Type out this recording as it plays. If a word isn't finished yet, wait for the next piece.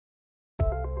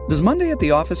Does Monday at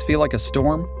the office feel like a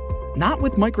storm? Not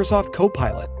with Microsoft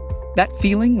Copilot. That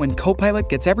feeling when Copilot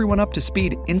gets everyone up to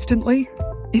speed instantly?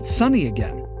 It's sunny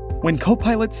again. When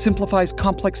Copilot simplifies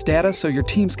complex data so your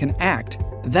teams can act,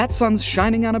 that sun's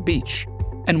shining on a beach.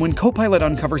 And when Copilot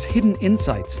uncovers hidden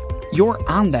insights, you're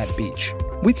on that beach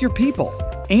with your people,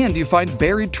 and you find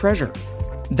buried treasure.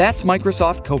 That's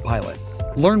Microsoft Copilot.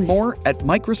 Learn more at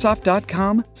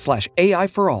Microsoft.com/AI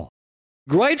for all.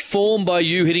 Great form by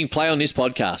you hitting play on this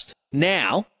podcast.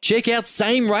 Now, check out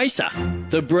Same Racer,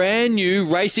 the brand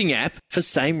new racing app for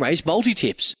same race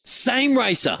multi-tips. Same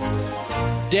Racer.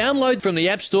 Download from the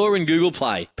App Store and Google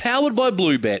Play. Powered by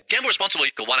Bluebet. Gamble responsibly.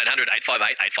 Call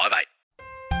 1-800-858-858.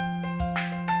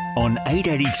 On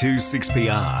 882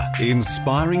 6PR,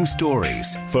 inspiring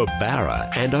stories for Barra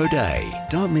and O'Day.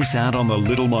 Don't miss out on the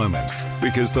little moments,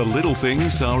 because the little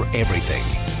things are everything.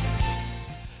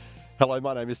 Hello,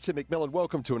 my name is Tim McMillan.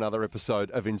 Welcome to another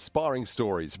episode of Inspiring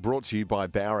Stories, brought to you by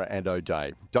Barra and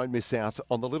O'Day. Don't miss out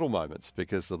on the little moments,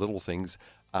 because the little things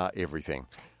are everything.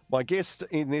 My guest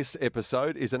in this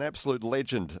episode is an absolute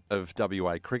legend of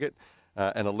WA cricket,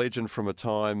 and a legend from a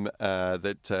time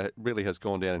that really has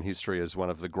gone down in history as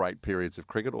one of the great periods of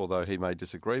cricket, although he may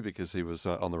disagree because he was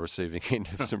on the receiving end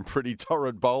of some pretty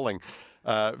torrid bowling,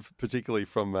 particularly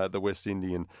from the West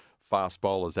Indian fast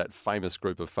bowlers, that famous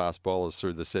group of fast bowlers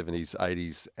through the 70s,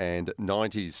 80s and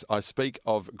 90s. I speak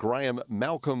of Graeme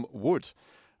Malcolm Wood.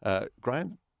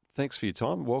 Graeme, thanks for your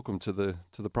time. Welcome to the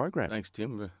program. Thanks,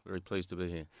 Tim. We're very pleased to be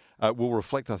here. We'll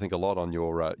reflect, I think, a lot on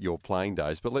your playing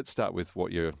days, but let's start with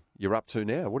what you're up to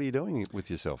now. What are you doing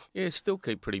with yourself? Yeah, still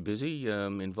keep pretty busy.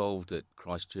 Involved at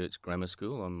Christchurch Grammar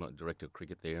School. I'm a director of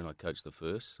cricket there, and I coach the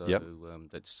first. So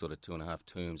that's sort of 2.5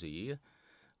 terms a year.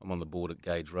 I'm on the board at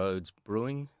Gage Roads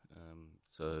Brewing.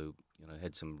 So,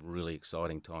 had some really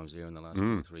exciting times there in the last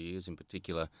 2 or 3 years. In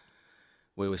particular,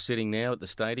 where we're sitting now at the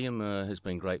stadium has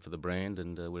been great for the brand,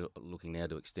 and we're looking now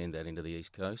to extend that into the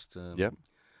East Coast.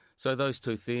 So those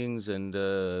two things, and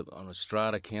on a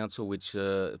strata council, which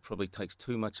probably takes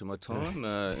too much of my time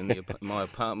in my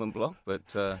apartment block,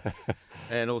 but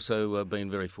and also been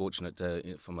very fortunate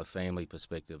from a family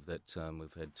perspective that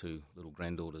we've had 2 little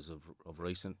granddaughters of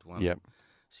recent. One,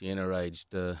 Sienna,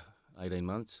 aged 18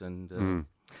 months, and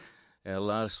our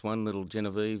last one, little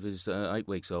Genevieve, is 8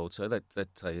 weeks old. So that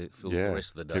fills the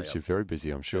rest of the day. Keeps you very busy,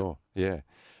 I'm sure. Yeah.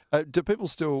 Do people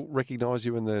still recognise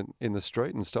you in the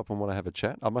street and stop and want to have a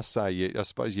chat? I must say, I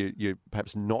suppose you're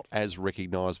perhaps not as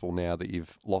recognisable now that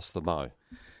you've lost the mo.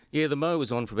 Yeah, the mo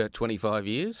was on for about 25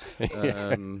 years.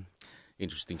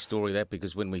 Interesting story that,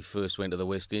 because when we first went to the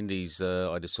West Indies,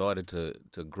 I decided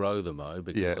to grow the mo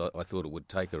because I thought it would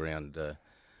take around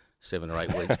 7 or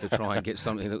 8 weeks to try and get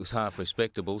something that was half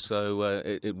respectable. So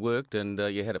it worked, and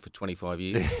you had it for 25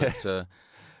 years.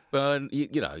 But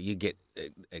you get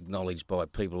acknowledged by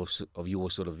people of your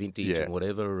sort of vintage and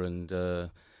whatever, and the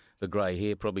grey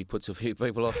hair probably puts a few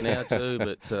people off now too.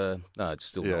 But no, it's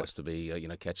still nice to be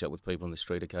catch up with people in the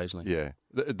street occasionally. Yeah,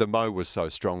 the mo was so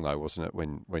strong though, wasn't it?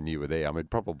 When you were there, I mean,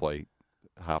 probably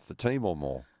half the team or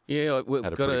more. Yeah, we've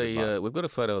got a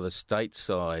photo of the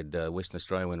stateside Western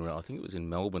Australia when I think it was in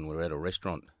Melbourne. We were at a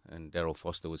restaurant and Daryl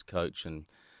Foster was coach, and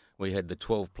we had the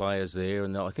 12 players there,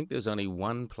 and I think there's only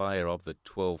one player of the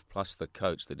 12 plus the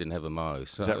coach that didn't have a mo.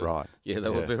 So, is that right? Yeah, they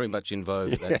were very much in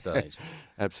vogue at that stage.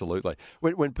 Absolutely.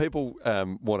 When people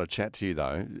want to chat to you,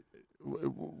 though,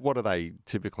 what do they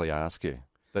typically ask you?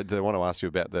 Do they want to ask you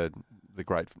about the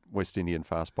great West Indian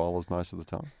fast bowlers most of the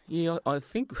time? Yeah, I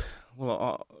think,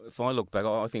 if I look back,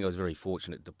 I think I was very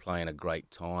fortunate to play in a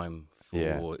great time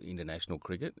for international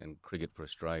cricket and cricket for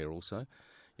Australia also.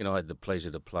 I had the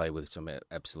pleasure to play with some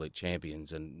absolute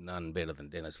champions, and none better than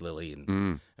Dennis Lilly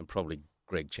and probably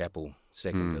Greg Chappell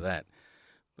second to that.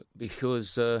 But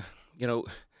because, there's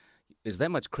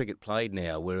that much cricket played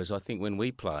now, whereas I think when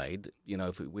we played,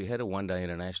 if we had a one-day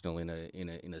international in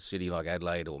a city like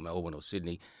Adelaide or Melbourne or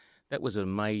Sydney, that was a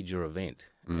major event,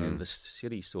 and the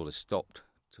city sort of stopped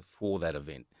for that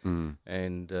event.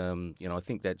 And, I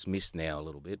think that's missed now a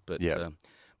little bit, but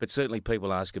certainly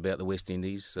people ask about the West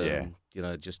Indies,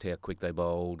 just how quick they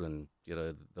bowled, and,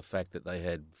 the fact that they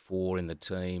had 4 in the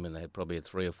team and they had probably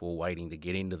 3 or 4 waiting to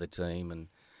get into the team. And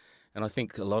I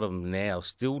think a lot of them now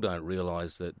still don't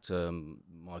realise that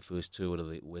my first tour to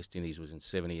the West Indies was in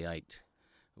 78,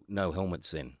 no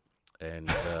helmets then. And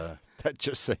that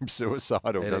just seems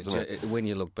suicidal, doesn't it? When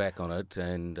you look back on it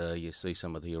and you see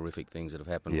some of the horrific things that have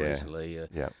happened recently,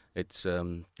 it's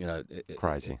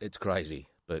crazy. It's crazy.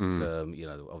 But,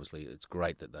 obviously it's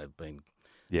great that they've been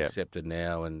accepted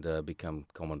now and become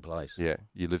commonplace. Yeah,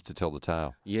 you lived to tell the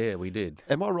tale. Yeah, we did.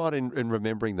 Am I right in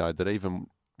remembering, though, that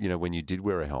even when you did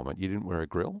wear a helmet, you didn't wear a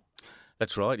grill?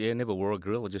 That's right. Yeah, never wore a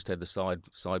grill. I just had the side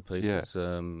pieces.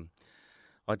 Yeah.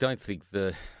 I don't think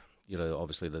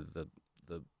obviously the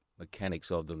mechanics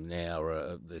of them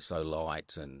now they're so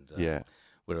light and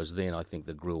whereas then I think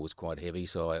the grill was quite heavy.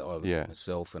 So I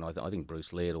myself and I think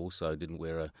Bruce Laird also didn't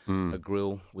wear a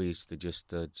grill. We used to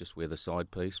just wear the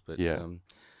side piece, but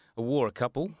I wore a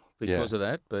couple because of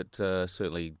that, but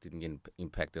certainly didn't get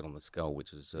impacted on the skull,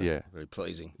 which is very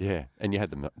pleasing. Yeah, and you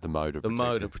had the motor. The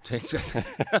motor protects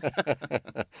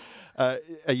it. Are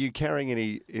you carrying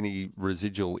any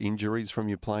residual injuries from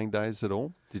your playing days at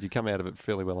all? Did you come out of it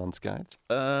fairly well unscathed?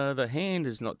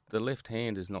 The left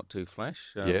hand is not too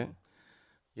flash.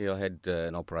 Yeah, I had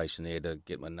an operation there to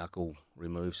get my knuckle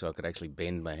removed so I could actually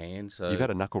bend my hand. So you've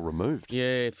had a knuckle removed?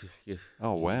 Yeah.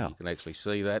 Wow. You can actually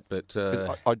see that. But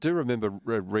I do remember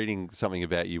reading something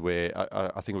about you where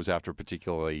I think it was after a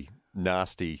particularly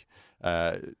nasty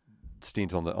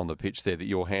stint on the pitch there that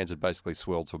your hands had basically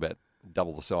swelled to about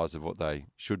double the size of what they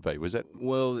should be. Was that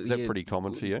pretty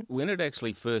common for you? When it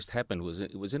actually first happened,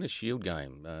 it was in a Shield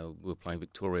game. We were playing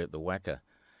Victoria at the Wacker.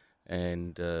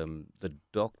 And the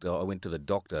doctor, I went to the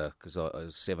doctor because I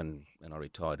was 7 and I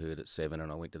retired hurt at 7,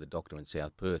 and I went to the doctor in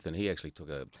South Perth, and he actually took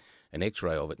an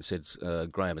X-ray of it and said,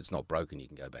 Graeme, it's not broken, you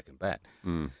can go back and bat.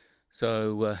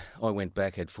 So I went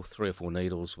back, had 3 or 4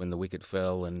 needles when the wicket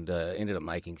fell, and ended up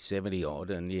making 70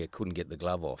 odd, and couldn't get the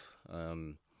glove off.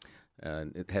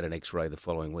 And it had an X-ray the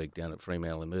following week down at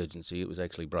Fremantle Emergency. It was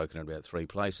actually broken in about 3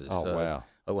 places. Oh, so wow.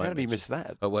 How did he miss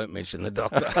that? I won't mention the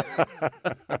doctor.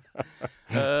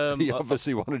 He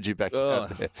obviously wanted you back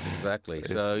out there. Exactly.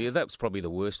 So, that was probably the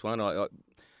worst one. I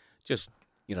just,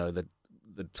 the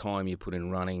time you put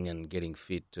in running and getting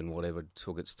fit and whatever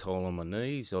took its toll on my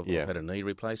knees. I've had a knee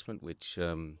replacement, which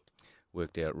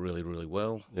worked out really, really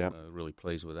well. Really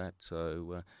pleased with that.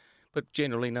 So, but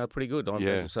generally, no, pretty good. I'm,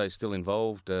 as I say, still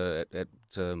involved at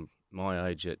my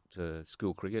age at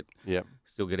school cricket. Yeah,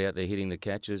 still get out there hitting the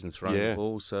catches and throwing the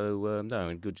ball. So no,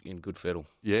 in good fettle.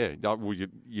 Yeah, well,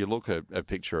 you look a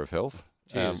picture of health,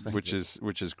 which is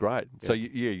great. Yeah. So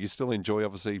you still enjoy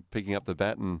obviously picking up the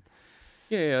bat and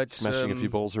it's smashing a few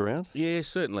balls around. Yeah,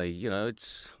 certainly.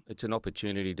 It's an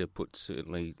opportunity to put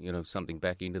something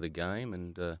back into the game,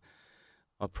 and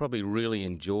I probably really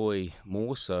enjoy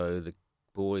more so the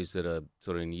boys that are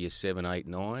sort of in year 7, 8,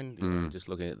 9. Just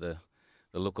looking at the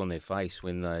look on their face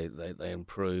when they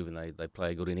improve and they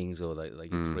play good innings or they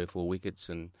get 3 or 4 wickets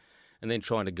and then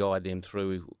trying to guide them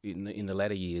through in the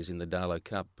latter years in the Darlow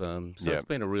Cup. It's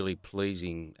been a really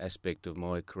pleasing aspect of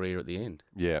my career at the end.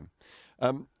 Yeah.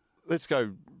 Let's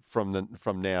go from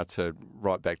now to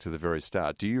right back to the very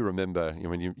start. Do you remember,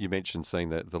 when you mentioned seeing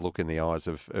the look in the eyes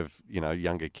of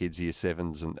younger kids, year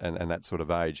 7s and that sort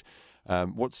of age,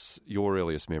 what's your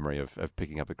earliest memory of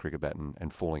picking up a cricket bat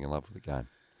and falling in love with the game?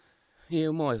 Yeah,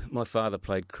 my father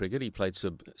played cricket. He played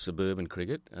suburban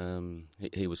cricket.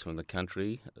 He was from the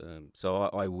country, so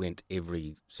I went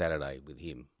every Saturday with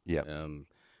him. Yeah,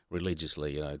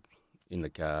 religiously. In the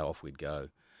car, off we'd go.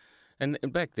 And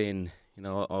back then,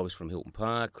 I was from Hilton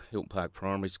Park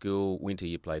Primary School. Winter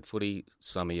you played footy,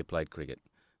 summer you played cricket.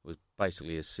 It was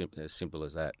basically as simple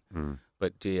as that.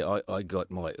 But I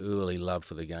got my early love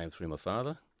for the game through my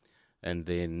father, and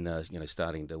then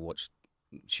starting to watch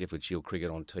Sheffield Shield cricket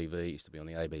on TV. It used to be on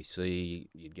the ABC.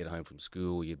 You'd get home from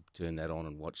school, you'd turn that on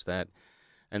and watch that.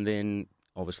 And then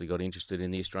obviously got interested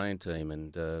in the Australian team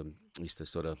and used to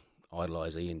sort of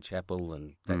idolise Ian Chappell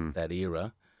and that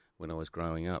era when I was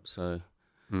growing up. So,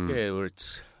 where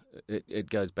it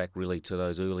goes back really to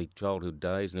those early childhood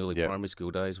days and early primary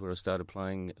school days where I started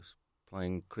playing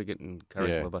cricket and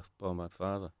encouraged by my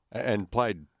father. And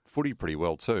played footy pretty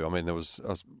well too. I mean, was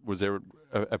there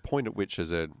a point at which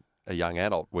as a young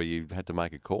adult where you had to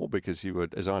make a call because you were,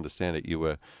 as I understand it, you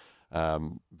were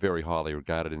very highly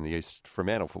regarded in the East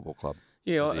Fremantle Football Club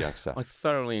as a youngster. I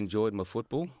thoroughly enjoyed my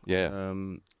football. Yeah.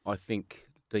 I think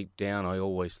deep down I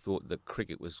always thought that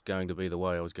cricket was going to be the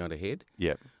way I was going to head.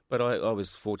 Yeah. But I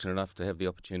was fortunate enough to have the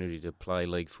opportunity to play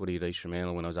league footy at East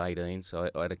Fremantle when I was 18, so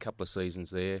I had a couple of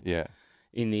seasons there. Yeah.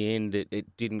 In the end,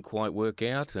 it didn't quite work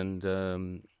out, and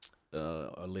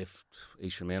I left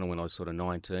East Fremantle when I was sort of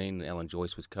 19. Alan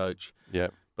Joyce was coach. Yeah.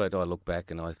 But I look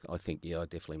back and I think, I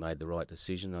definitely made the right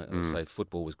decision. I say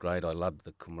football was great. I loved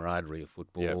the camaraderie of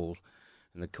football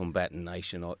and the combatant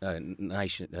nation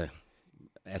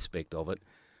aspect of it.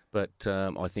 But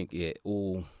I think,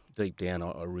 all deep down,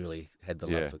 I really had the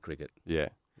love for cricket. Yeah.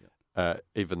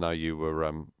 Even though you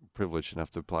were privileged enough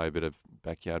to play a bit of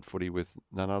backyard footy with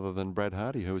none other than Brad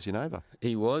Hardy, who was your neighbour.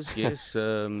 He was, yes.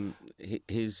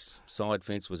 His side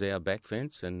fence was our back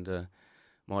fence, and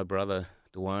my brother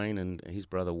Dwayne and his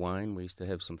brother Wayne. We used to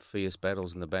have some fierce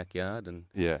battles in the backyard, and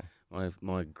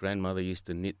my grandmother used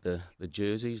to knit the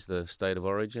jerseys, the state of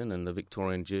origin and the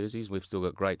Victorian jerseys. We've still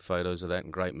got great photos of that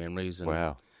and great memories. And,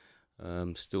 wow.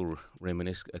 Still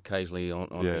reminisce occasionally on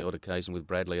the odd occasion with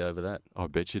Bradley over that. I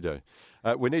bet you do.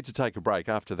 We need to take a break.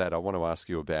 After that, I want to ask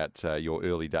you about your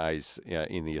early days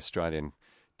in the Australian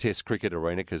Test cricket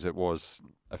arena, because it was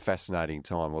a fascinating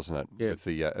time, wasn't it, with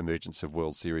the emergence of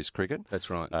World Series cricket? That's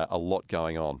right. A lot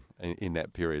going on in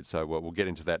that period. So we'll get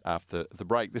into that after the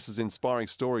break. This is Inspiring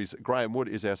Stories. Graeme Wood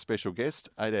is our special guest.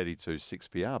 882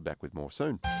 6PR. Back with more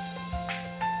soon.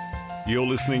 You're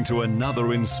listening to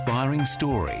another inspiring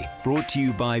story brought to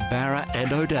you by Barra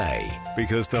and O'Day,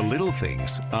 because the little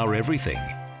things are everything.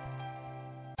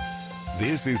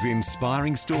 This is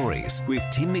Inspiring Stories with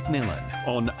Tim McMillan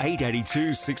on 882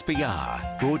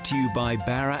 6PR, brought to you by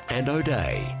Barra and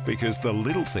O'Day, because the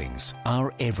little things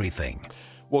are everything.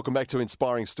 Welcome back to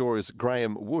Inspiring Stories.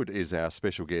 Graeme Wood is our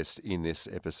special guest in this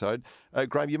episode.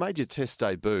 Graeme, you made your Test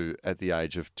debut at the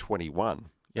age of 21.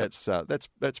 Yep.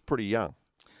 That's pretty young.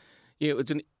 Yeah,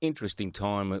 it's an interesting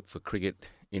time for cricket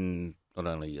in not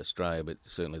only Australia, but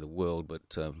certainly the world,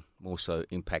 but more so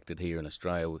impacted here in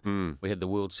Australia. We had the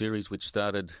World Series, which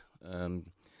started, and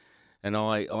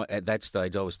I at that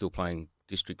stage, I was still playing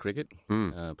district cricket,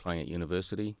 playing at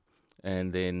university,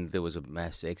 and then there was a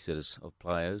mass exodus of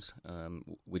players,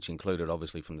 which included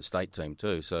obviously from the state team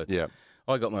too. So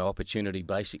I got my opportunity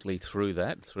basically through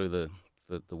the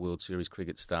World Series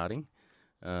cricket starting.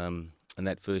 And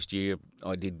that first year,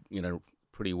 I did,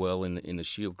 pretty well in the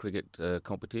Shield cricket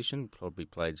competition. Probably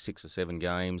played 6 or 7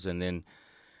 games, and then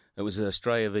it was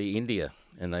Australia v India,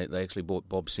 and they actually brought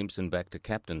Bob Simpson back to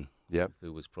captain.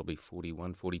 Who was probably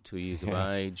 41, 42 years of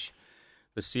age.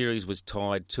 The series was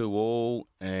tied 2-2,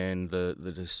 and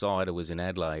the decider was in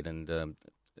Adelaide, and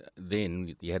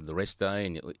then you had the rest day,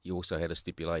 and you also had a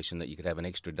stipulation that you could have an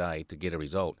extra day to get a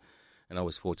result. And I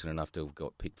was fortunate enough to have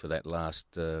got picked for that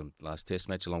last Test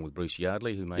match, along with Bruce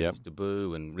Yardley, who made his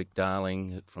debut, and Rick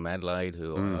Darling from Adelaide,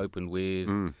 who I opened with.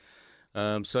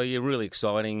 So, really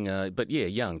exciting. But,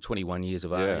 young, 21 years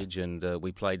of age, and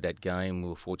we played that game. We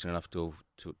were fortunate enough to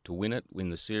win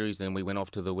the series. Then we went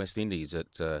off to the West Indies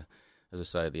at, as I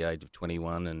say, at the age of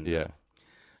 21. And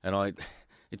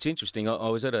it's interesting. I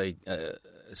was at a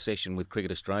session with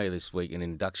Cricket Australia this week, an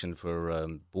induction for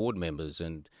board members,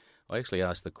 and I actually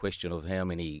asked the question of how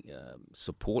many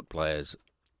support players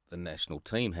the national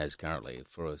team has currently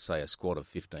for, say, a squad of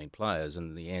 15 players,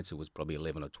 and the answer was probably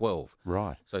 11 or 12.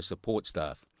 Right. So support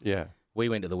staff. Yeah. We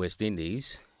went to the West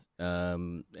Indies,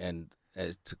 and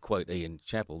to quote Ian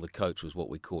Chappell, the coach was what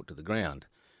we caught to the ground.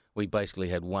 We basically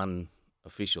had one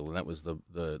official, and that was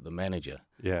the manager.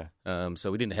 Yeah.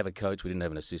 So we didn't have a coach, we didn't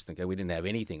have an assistant coach, we didn't have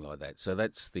anything like that. So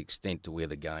that's the extent to where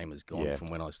the game has gone from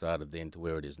when I started then to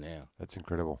where it is now. That's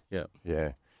incredible. Yeah.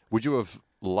 Yeah. Would you have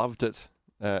loved it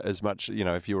as much,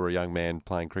 if you were a young man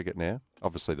playing cricket now?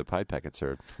 Obviously, the pay packets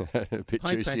are a bit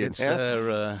juicier now.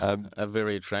 Pay packets are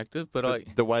very attractive, but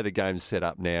the way the game's set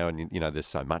up now, and there's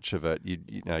so much of it.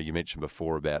 You mentioned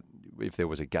before about if there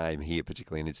was a game here,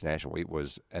 particularly in international, it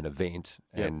was an event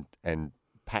and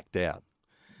packed out,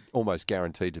 almost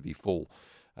guaranteed to be full.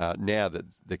 Now that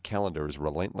the calendar is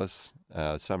relentless,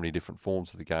 so many different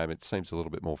forms of the game, it seems a little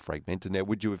bit more fragmented now.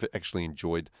 Would you have actually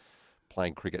enjoyed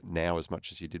playing cricket now as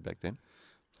much as you did back then?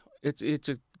 It's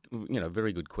a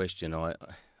very good question. I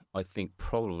think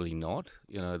probably not.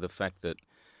 The fact that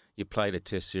you played a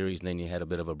Test series and then you had a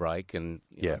bit of a break, and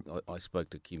I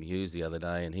spoke to Kim Hughes the other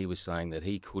day, and he was saying that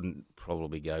he couldn't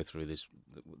probably go through this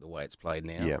the way it's played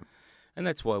now. Yeah. And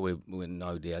that's why we're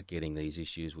no doubt getting these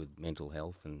issues with mental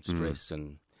health and stress,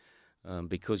 and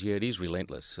because it is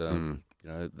relentless.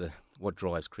 What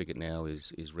drives cricket now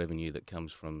is revenue that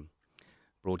comes from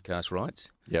broadcast rights.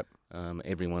 Yep.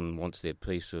 Everyone wants their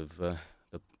piece of the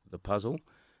puzzle.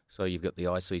 So you've got the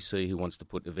ICC who wants to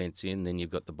put events in, then you've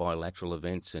got the bilateral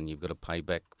events, and you've got to pay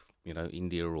back,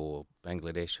 India or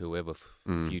Bangladesh, whoever,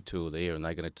 if you tour there and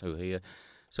they're going to tour here.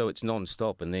 So it's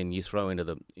non-stop, and then you throw into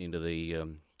the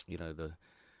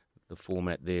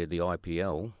format there, the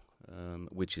IPL,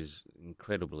 which is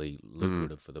incredibly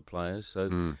lucrative for the players.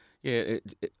 So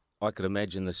I could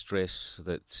imagine the stress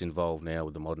that's involved now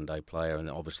with the modern day player, and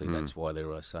obviously that's why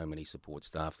there are so many support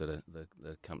staff that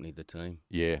accompany the team.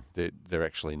 Yeah, they're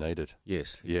actually needed.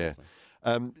 Yes, exactly.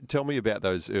 Yeah. Tell me about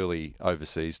those early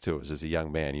overseas tours as a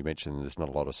young man. You mentioned there's not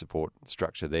a lot of support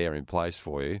structure there in place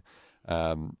for you.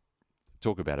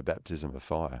 Talk about a baptism of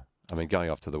fire. I mean, going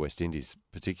off to the West Indies,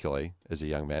 particularly as a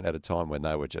young man, at a time when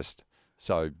they were just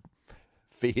so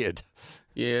feared.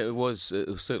 Yeah, it was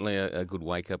certainly a good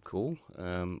wake-up call.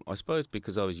 I suppose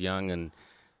because I was young, and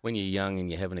when you're young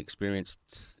and you haven't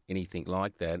experienced anything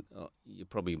like that, you're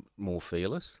probably more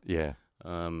fearless. Yeah.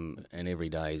 And every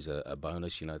day is a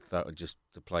bonus. Just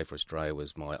to play for Australia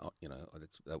was my,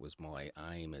 that was my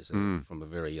aim from a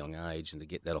very young age, and to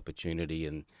get that opportunity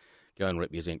and go and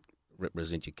represent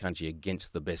your country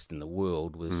against the best in the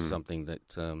world was something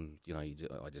that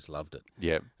I just loved it.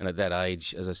 Yeah. And at that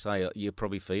age, as I say, you're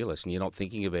probably fearless, and you're not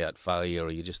thinking about failure,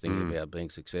 or you're just thinking about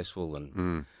being successful.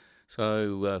 And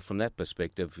so from that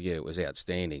perspective, yeah, it was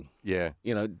outstanding. Yeah.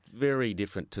 Very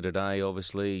different to today.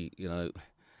 Obviously,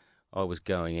 I was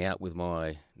going out with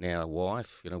my now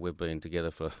wife. We've been together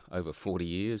for over 40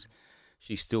 years.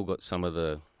 She's still got some of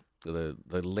the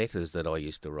letters that I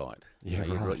used to write. Yeah,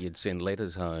 right. You'd send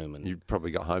letters home, and You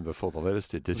probably got home before the letters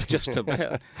did you? just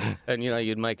about. And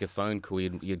you'd make a phone call.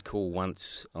 You'd call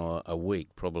once a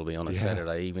week, probably on a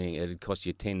Saturday evening. It'd cost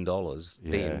you $10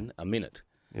 then a minute.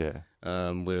 Yeah.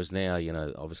 Whereas now,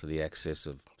 obviously the access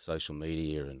of social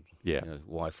media and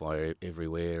Wi-Fi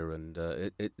everywhere, and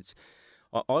it's.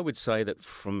 I would say that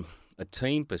from a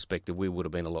team perspective, we would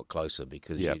have been a lot closer,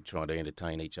 because you try to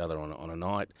entertain each other on a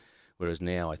night. Whereas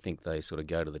now, I think they sort of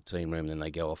go to the team room and then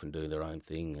they go off and do their own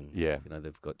thing, and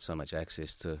they've got so much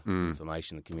access to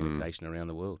information and communication around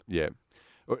the world. Yeah.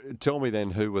 Tell me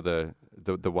then, who were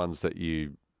the ones that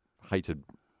you hated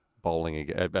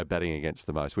batting against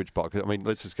the most? Which box? I mean,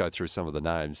 let's just go through some of the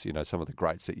names. Some of the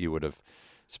greats that you would have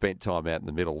spent time out in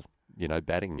the middle,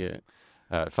 batting. Yeah.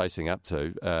 Facing up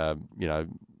to,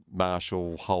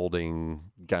 Marshall,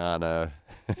 Holding, Garner,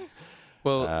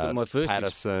 well, my first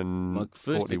Patterson,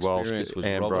 Courtney experience was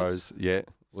Ambrose,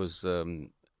 Roberts,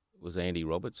 was Andy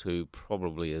Roberts, who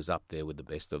probably is up there with the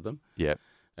best of them. Yeah.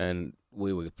 And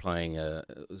we were playing, it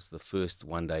was the first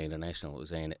one-day international. It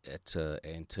was at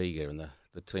Antigua, and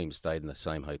the team stayed in the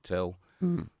same hotel.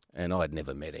 And I'd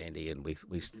never met Andy, and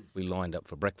we lined up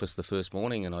for breakfast the first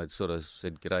morning, and I'd sort of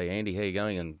said, "G'day, Andy, how you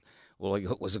going?" And all I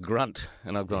got was a grunt,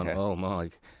 and I've gone, "Oh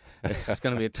my, it's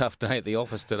going to be a tough day at the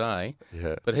office today."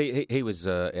 Yeah. But he was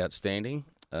outstanding.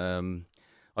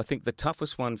 I think the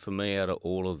toughest one for me out of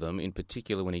all of them, in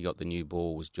particular when he got the new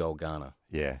ball, was Joel Garner.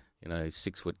 Yeah.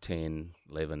 6'10",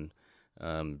 11,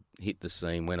 hit the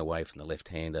seam, went away from the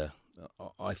left-hander.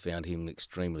 I found him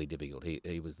extremely difficult.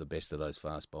 He was the best of those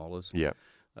fast bowlers. Yeah.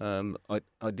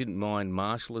 I didn't mind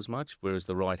Marshall as much, whereas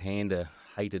the right-hander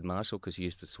hated Marshall because he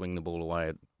used to swing the ball away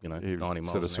at 90 miles an hour.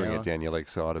 Sort of swing it down your leg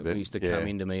side a bit. He used to come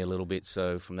into me a little bit,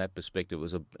 so from that perspective it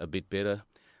was a bit better.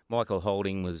 Michael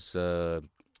Holding was,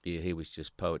 he was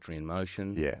just poetry in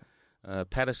motion. Yeah.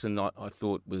 Patterson, I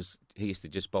thought he used to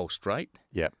just bowl straight.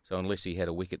 Yeah. So unless he had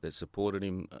a wicket that supported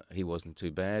him, he wasn't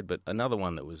too bad. But another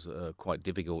one that was quite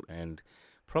difficult and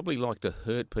probably liked to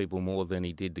hurt people more than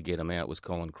he did to get them out was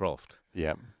Colin Croft.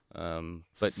 Yeah.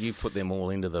 But you put them all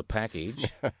into the package.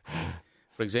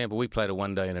 For example, we played a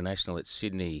one-day international at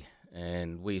Sydney,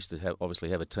 and we used to obviously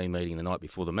have a team meeting the night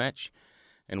before the match,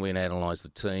 and we'd analyse the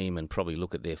team and probably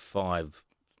look at their 5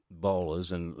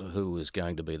 bowlers and who was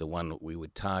going to be the one that we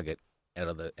would target out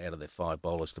of their 5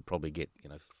 bowlers to probably get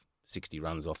 60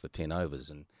 runs off the 10 overs.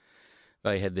 And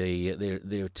they had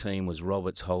their team was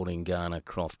Roberts, Holding, Garner,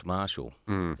 Croft, Marshall.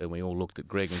 And we all looked at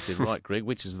Greg and said, "Right, Greg,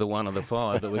 which is the one of the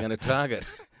 5 that we're going to target?"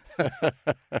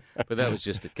 But that was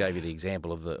just, it gave you the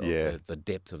example of the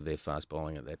depth of their fast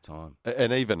bowling at that time.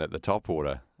 And even at the top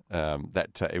order,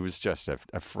 it was just a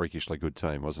freakishly good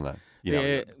team, wasn't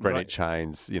it? Greenwich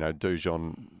Haynes,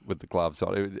 Dujon with the gloves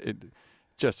on.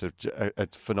 Just a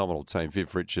phenomenal team.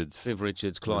 Viv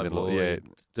Richards, Clive Lloyd,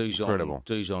 Dujon. Incredible.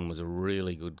 Dujon was a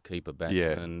really good keeper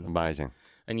batsman. Yeah, amazing.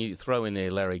 And you throw in there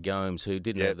Larry Gomes, who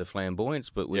didn't have the flamboyance,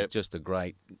 but was just a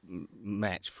great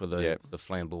match for the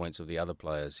flamboyance of the other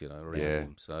players, around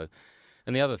him. So,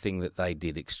 and the other thing that they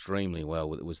did extremely well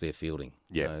was their fielding.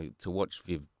 Yeah. To watch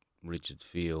Viv Richards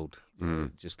field,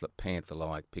 just like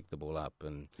panther-like, pick the ball up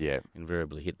and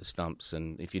invariably hit the stumps.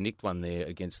 And if you nicked one there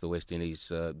against the West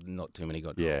Indies, not too many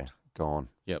got dropped. Yeah, gone.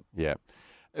 Yep. Yeah.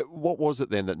 What was it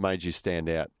then that made you stand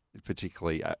out,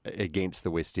 particularly against the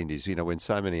West Indies? When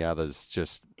so many others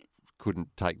just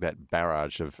couldn't take that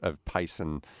barrage of pace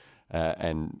and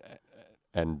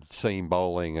seam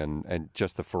bowling and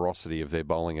just the ferocity of their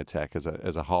bowling attack as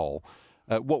a whole.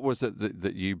 What was it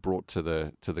that you brought to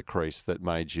the crease that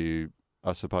made you,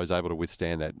 I suppose, able to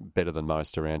withstand that better than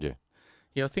most around you?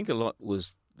 Yeah, I think a lot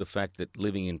was the fact that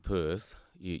living in Perth,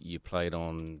 you played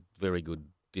on very good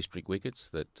district wickets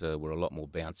that were a lot more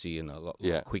bouncy and a lot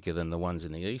quicker than the ones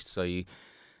in the east. So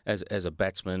as a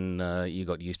batsman, you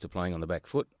got used to playing on the back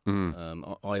foot.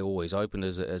 I always opened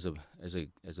as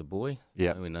a boy.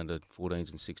 Yeah. In under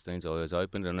 14s and 16s, I always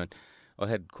opened, and I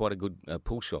had quite a good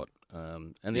pull shot.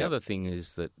 And the other thing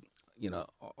is that,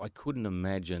 I couldn't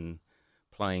imagine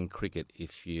playing cricket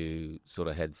if you sort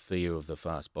of had fear of the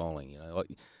fast bowling.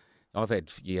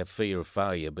 You have fear of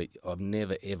failure, but I've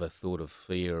never ever thought of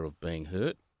fear of being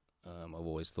hurt. I've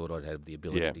always thought I'd have the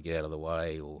ability to get out of the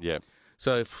way.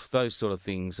 So those sort of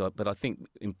things. But I think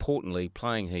importantly,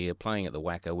 playing at the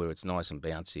Wacker where it's nice and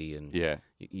bouncy, and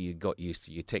you got used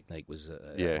to your technique was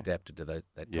adapted to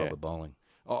that type of bowling.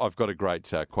 I've got a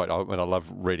great quote, and I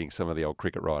love reading some of the old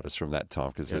cricket writers from that time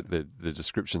because the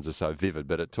descriptions are so vivid,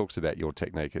 but it talks about your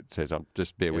technique. It says,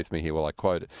 just bear with me here while I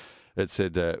quote it. It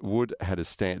said, Wood had a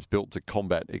stance built to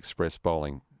combat express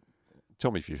bowling.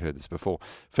 Tell me if you've heard this before.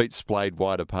 Feet splayed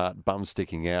wide apart, bum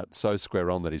sticking out, so square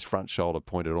on that his front shoulder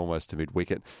pointed almost to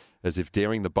mid-wicket, as if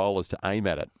daring the bowlers to aim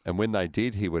at it. And when they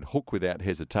did, he would hook without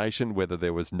hesitation, whether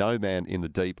there was no man in the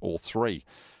deep or three.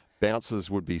 Bouncers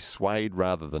would be swayed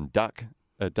rather than ducked,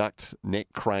 neck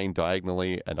craned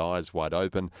diagonally and eyes wide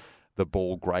open, the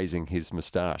ball grazing his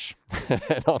moustache.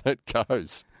 And on it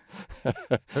goes.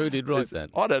 Who did write that?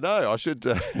 I don't know. I should.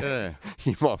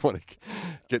 You might want to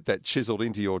get that chiselled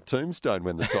into your tombstone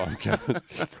when the time comes.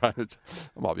 It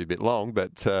might be a bit long,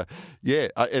 but and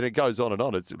it goes on and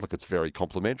on. It's very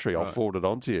complimentary. I'll forward it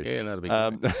on to you. Yeah, that'll be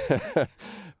good.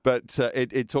 But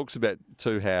it talks about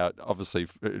too how obviously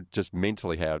just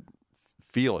mentally how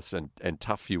fearless and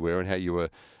tough you were, and how you were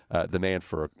the man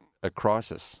for a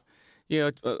crisis.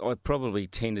 Yeah, I probably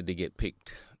tended to get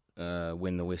picked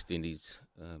when the West Indies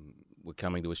were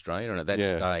coming to Australia, and at that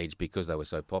stage, because they were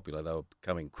so popular, they were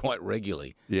coming quite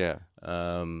regularly. Yeah.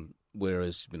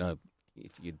 Whereas,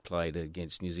 if you'd played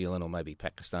against New Zealand or maybe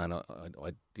Pakistan,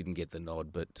 I didn't get the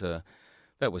nod, but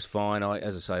that was fine.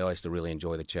 As I say, I used to really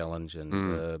enjoy the challenge,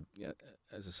 and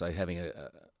as I say, having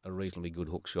a reasonably good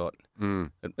hook shot.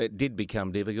 It did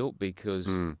become difficult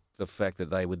because the fact that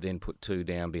they would then put two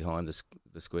down behind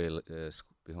the square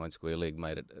behind square leg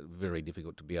made it very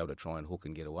difficult to be able to try and hook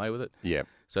and get away with it. Yeah.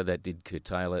 So that did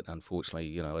curtail it.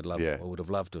 Unfortunately, I would have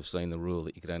loved to have seen the rule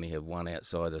that you could only have one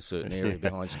outside a certain area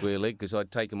behind square leg, because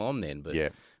I'd take them on then.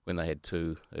 But when they had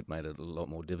two, it made it a lot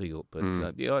more difficult. But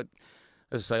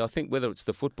as I say, I think whether it's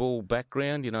the football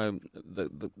background,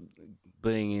 the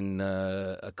being in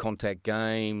a contact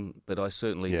game, but I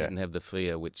certainly didn't have the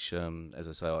fear, which, as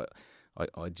I say,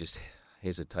 I just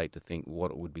hesitate to think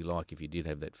what it would be like if you did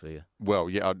have that fear. Well,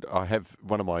 I have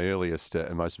one of my earliest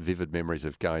and most vivid memories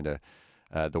of going to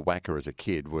the Wacker as a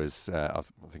kid was, I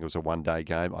think it was a one-day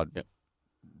game. I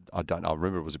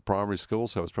remember it was at primary school,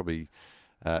 so it was probably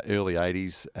early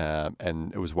 80s,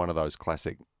 and it was one of those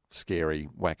classic scary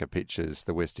Wacker pitches.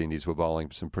 The West Indies were bowling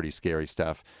some pretty scary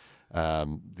stuff.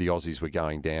 The Aussies were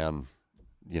going down,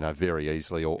 very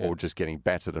easily, or just getting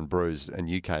battered and bruised, and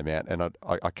you came out, and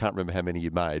I can't remember how many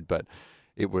you made, but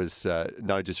it was,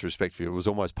 no disrespect for you, it was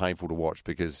almost painful to watch,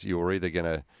 because you were either going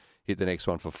to hit the next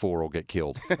one for four or get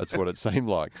killed. That's what it seemed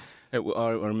like. I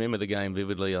remember the game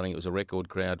vividly. I think it was a record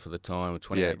crowd for the time of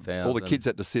 28,000. All the kids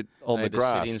had to sit on the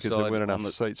grass because there weren't enough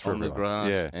seats for everyone. On the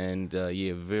grass, and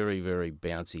very, very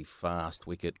bouncy, fast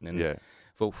wicket. And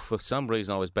for some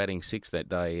reason, I was batting six that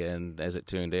day, and as it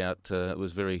turned out, it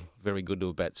was very, very good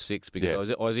to bat six, because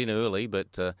I was in early,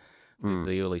 but the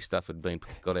early stuff had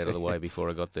got out of the way before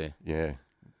I got there. Yeah.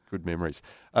 Good memories.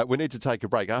 We need to take a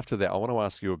break. After that, I want to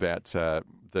ask you about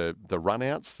the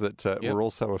run-outs that were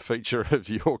also a feature of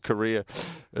your career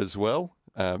as well.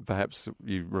 Perhaps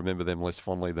you remember them less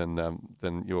fondly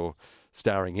than your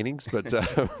starring innings, but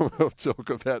we'll talk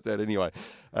about that anyway.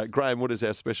 Graeme Wood is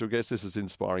our special guest. This is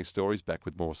Inspiring Stories. Back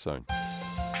with more soon.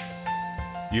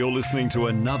 You're listening to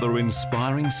another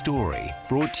inspiring story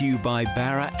brought to you by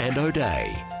Barra and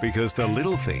O'Day, because the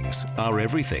little things are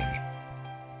everything.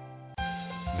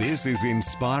 This is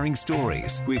Inspiring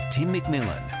Stories with Tim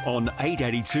McMillan on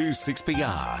 882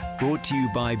 6PR. Brought to you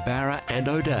by Barra and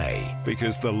O'Day,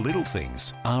 because the little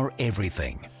things are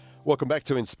everything. Welcome back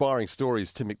to Inspiring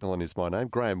Stories. Tim McMillan is my name.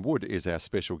 Graeme Wood is our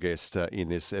special guest in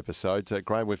this episode.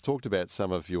 Graeme, we've talked about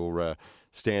some of your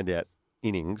standout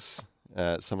innings,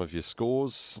 some of your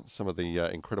scores, some of the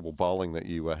incredible bowling that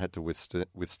you had to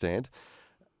withstand.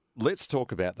 Let's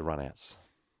talk about the run-outs.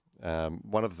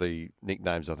 One of the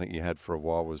nicknames I think you had for a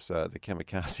while was the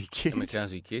Kamikaze Kid.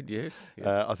 Kamikaze Kid, yes.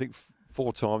 I think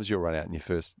 4 times you were run out in your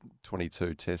first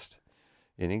 22 Test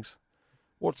innings.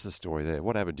 What's the story there?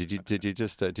 What happened? Did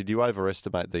you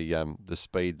overestimate the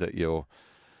speed that your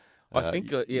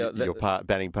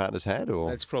batting partners had? Or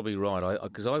that's probably right.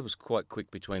 Because I was quite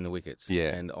quick between the wickets,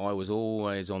 and I was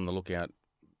always on the lookout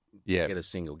get a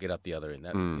single, get up the other end.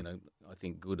 That I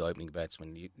think good opening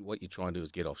batsmen. What you're trying to do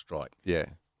is get off strike. Yeah.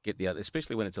 Get the other,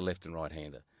 especially when it's a left and right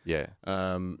hander. Yeah.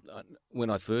 When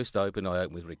I first opened, I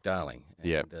opened with Rick Darling. And,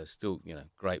 Yeah. still,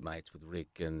 great mates with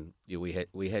Rick, and we had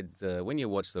when you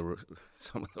watch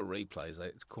some of the replays,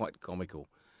 it's quite comical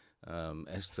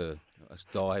as to us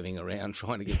diving around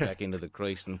trying to get back into the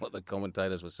crease and what the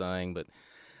commentators were saying. But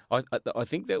I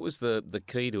think that was the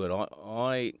key to it.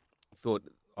 I thought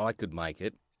I could make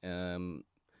it,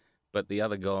 but the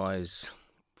other guys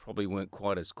probably weren't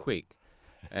quite as quick.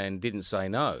 And didn't say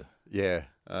no. Yeah.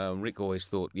 Rick always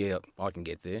thought, I can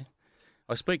get there.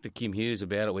 I speak to Kim Hughes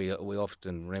about it. We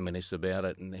often reminisce about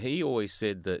it. And he always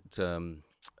said that,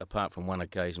 apart from one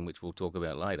occasion, which we'll talk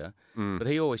about later, but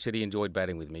he always said he enjoyed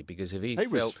batting with me because if he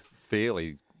was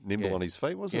fairly nimble on his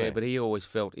feet, wasn't he? Yeah, but he always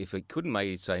felt if he couldn't make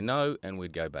it, he'd say no and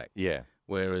we'd go back. Yeah.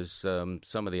 Whereas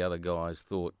some of the other guys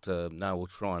thought, no, we'll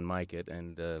try and make it.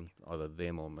 And either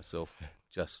them or myself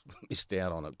just missed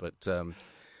out on it. But...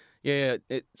 yeah,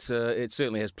 it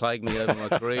certainly has plagued me over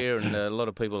my career, and a lot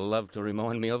of people love to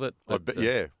remind me of it. But,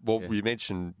 you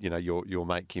mentioned your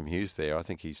mate Kim Hughes there. I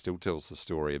think he still tells the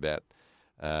story about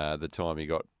the time he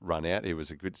got run out. It was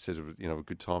a good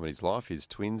time in his life. His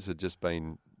twins had just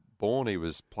been born. He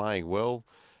was playing well.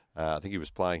 I think he was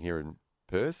playing here in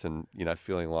Perth, and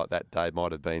feeling like that day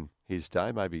might have been his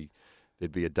day. Maybe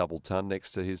there'd be a double ton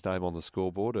next to his name on the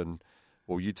scoreboard, and.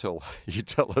 Well, you tell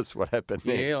us what happened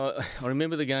next. Yeah, I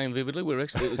remember the game vividly.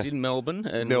 It was in Melbourne,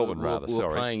 and we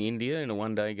were playing India in a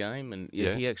one-day game, and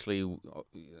he actually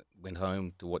went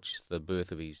home to watch the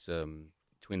birth of his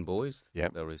twin boys. Yeah,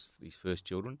 they were his first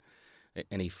children,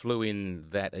 and he flew in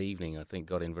that evening. I think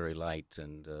got in very late,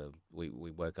 and we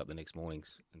woke up the next morning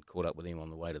and caught up with him on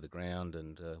the way to the ground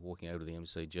and walking over to the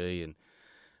MCG and.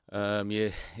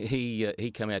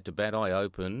 He came out to bat. I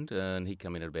opened, and he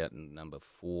came in at about number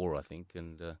 4, I think.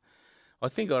 And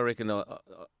I reckon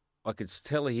I could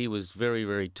tell he was very,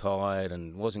 very tired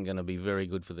and wasn't going to be very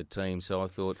good for the team. So I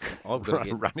thought I've got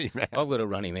to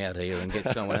run him out here and get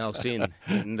someone else in.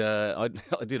 And I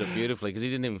did it beautifully because he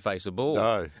didn't even face a ball.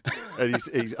 No, and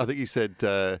I think he said.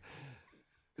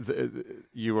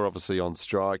 You were obviously on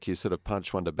strike. You sort of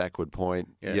punched one to backward point,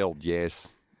 yelled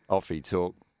yes, off he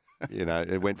took.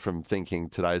 It went from thinking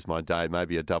today's my day,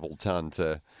 maybe a double ton,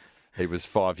 to he was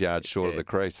 5 yards short of the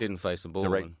crease. Didn't face the ball.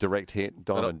 Direct hit,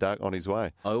 diamond duck on his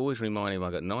way. I always remind him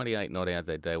I got 98 not out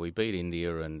that day. We beat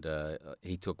India, and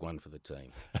he took one for the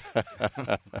team.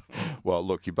 Well,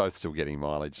 look, you're both still getting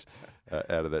mileage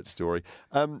out of that story.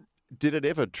 Did it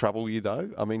ever trouble you though?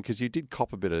 I mean, because you did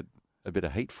cop a bit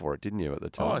of heat for it, didn't you, at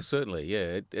the time? Oh, certainly.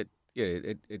 Yeah.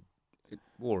 It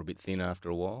wore a bit thin after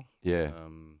a while. Yeah.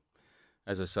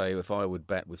 As I say, if I would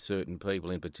bat with certain people,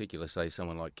 in particular, say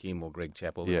someone like Kim or Greg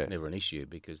Chappell, it was never an issue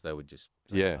because they would just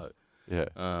say no. Yeah.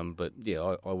 But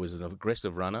I was an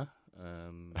aggressive runner.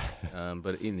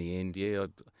 But in the end,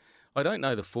 I don't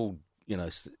know the full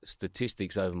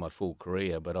statistics over my full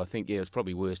career, but I think it was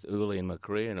probably worst early in my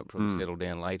career, and it probably settled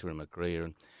down later in my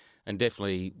career, and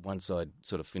definitely once I'd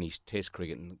sort of finished Test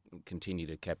cricket and continued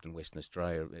to captain Western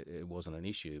Australia, it wasn't an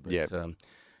issue. But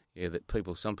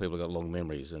some people got long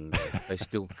memories, and they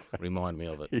still remind me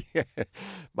of it. Yeah,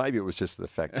 maybe it was just the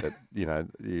fact that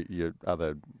your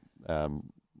other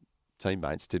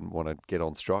teammates didn't want to get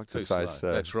on strike to face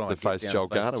Joel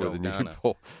Garner with a new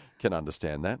ball. Can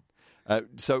understand that.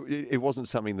 So it wasn't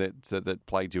something that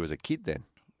plagued you as a kid then,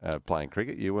 playing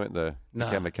cricket. You weren't the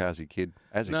kamikaze kid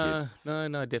as a kid.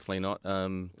 No, definitely not.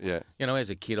 As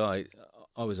a kid, I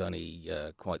was only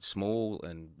quite small,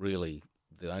 and really.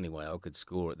 The only way I could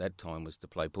score at that time was to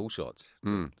play pull shots,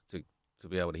 to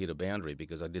be able to hit a boundary,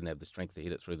 because I didn't have the strength to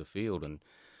hit it through the field. And,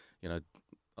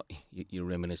 you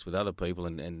reminisce with other people,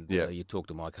 and you talk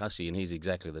to Mike Hussey, and he's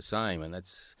exactly the same. And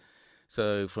that's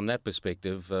so from that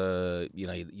perspective,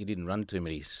 you didn't run too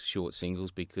many short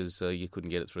singles because you couldn't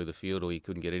get it through the field or you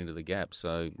couldn't get it into the gap.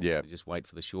 So just wait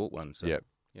for the short one. So,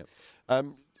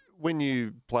 when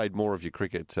you played more of your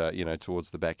cricket, towards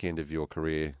the back end of your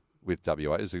career with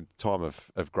WA, it was a time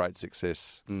of great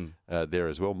success there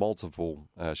as well. Multiple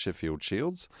Sheffield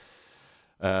Shields.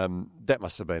 That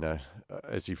must have been,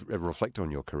 as you reflect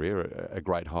on your career, a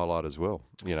great highlight as well.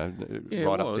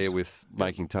 Right up there with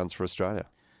making tons for Australia.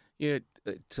 Yeah,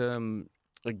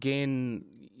 again,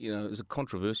 it was a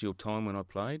controversial time when I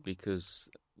played, because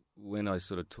when I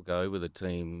sort of took over the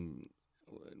team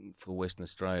for Western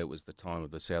Australia, it was the time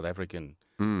of the South African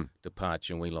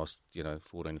departure, and we lost,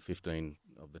 14 to 15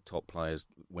 of the top players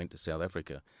went to South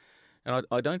Africa. And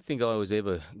I don't think I was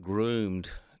ever groomed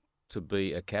to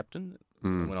be a captain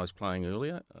when I was playing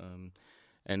earlier.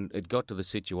 And it got to the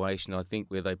situation, I think,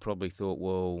 where they probably thought,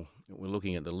 well, we're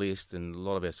looking at the list and a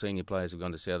lot of our senior players have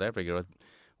gone to South Africa.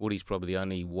 Woody's probably the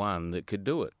only one that could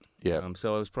do it. Yeah.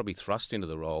 So I was probably thrust into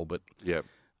the role, but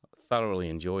thoroughly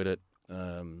enjoyed it.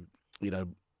 The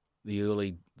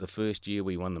first year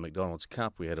we won the McDonald's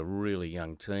Cup, we had a really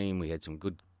young team. We had some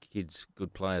good kids,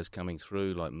 good players coming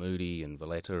through like Moody and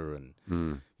Valletta and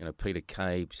Peter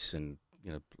Capes and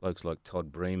blokes like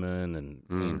Todd Breman and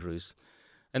Andrews.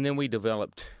 And then we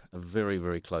developed a very,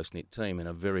 very close-knit team and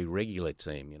a very regular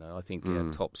team. I think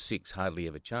our top six hardly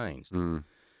ever changed.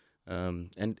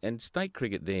 And state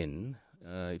cricket then,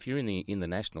 if you're in the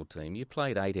national team, you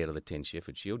played 8 out of the 10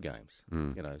 Sheffield Shield games.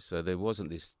 So there wasn't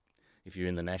this. If you're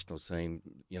in the national team,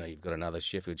 you've got another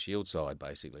Sheffield Shield side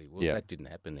basically. Well, that didn't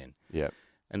happen then. Yeah.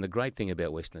 And the great thing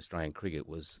about Western Australian cricket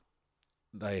was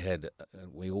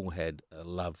we all had a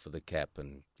love for the cap,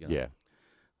 and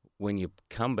when you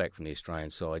come back from the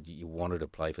Australian side, you wanted to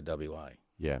play for WA.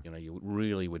 Yeah. You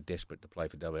really were desperate to play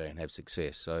for WA and have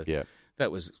success. So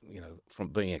that was, from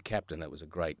being a captain, that was a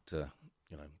great,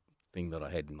 thing that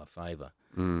I had in my favour.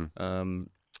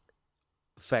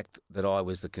 Fact that I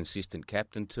was the consistent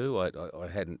captain too. I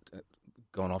hadn't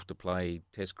gone off to play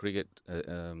Test cricket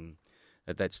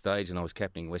at that stage, and I was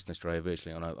captaining Western Australia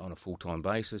virtually on a full-time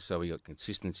basis. So we got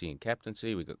consistency in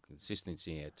captaincy, we got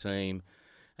consistency in our team.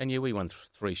 And we won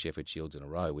 3 Sheffield Shields in a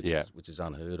row, which is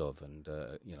unheard of. And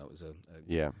it was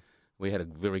we had a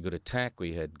very good attack.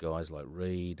 We had guys like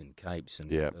Reid and Capes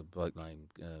and a bloke named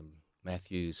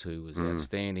Matthews who was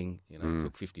outstanding.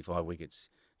 Took 55 wickets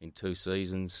in 2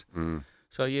 seasons.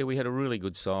 So we had a really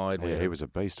good side. He was a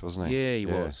beast, wasn't he? Yeah, he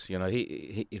was.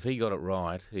 He if he got it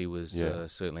right, he was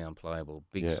certainly unplayable.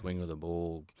 Big swing of the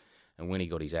ball. And when he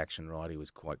got his action right, he was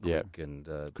quite quick and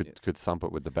could thump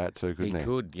it with the bat too, couldn't he? He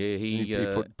could, yeah.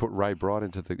 He put Ray Bright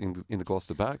into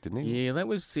Gloucester Park, didn't he? Yeah,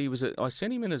 I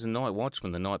sent him in as a night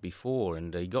watchman the night before,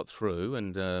 and he got through.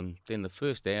 And then the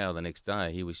first hour the next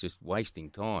day, he was just wasting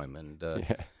time. And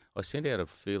I sent out a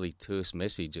fairly terse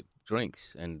message at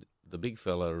drinks, and the big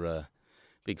fella,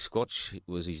 Big Squatch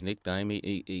was his nickname.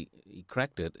 He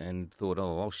cracked it and thought,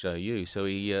 I'll show you. So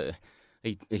he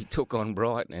took on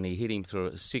Bright and he hit him through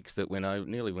a 6 that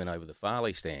nearly went over the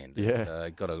Farley stand. Yeah.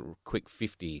 And, got a quick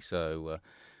 50. So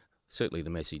certainly the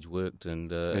message worked. And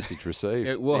message received.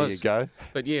 It was. There you go.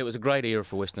 But it was a great era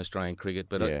for Western Australian cricket.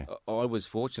 But I was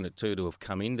fortunate too to have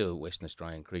come into Western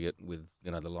Australian cricket with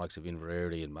the likes of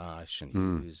Inverarity and Marsh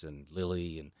and Hughes and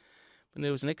Lilly, and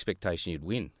there was an expectation you'd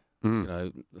win.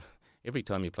 Every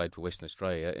time you played for Western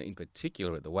Australia, in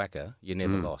particular at the Wacker, you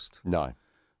never lost. No.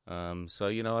 So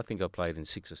I think I played in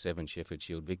 6 or 7 Sheffield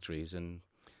Shield victories, and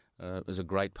it was a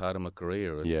great part of my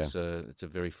career. It's a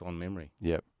very fond memory.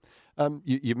 Yep.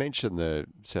 You mentioned the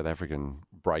South African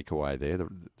breakaway there,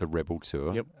 the Rebel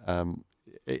Tour. Yep.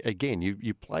 Again,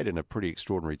 you played in a pretty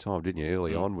extraordinary time, didn't you,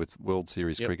 early on with World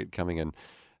Series cricket coming in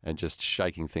and just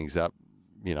shaking things up,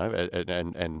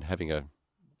 and having a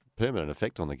permanent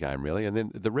effect on the game, really. And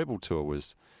then the Rebel Tour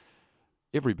was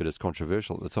every bit as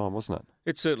controversial at the time, wasn't it?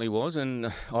 It certainly was,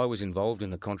 and I was involved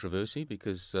in the controversy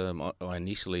because I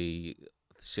initially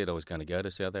said I was going to go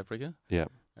to South Africa. Yeah.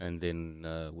 And then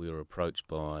we were approached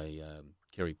by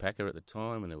Kerry Packer at the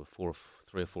time, and there were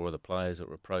 3 or 4 other players that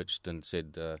were approached and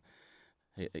said,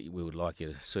 we would like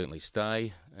you to certainly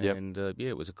stay. And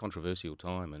it was a controversial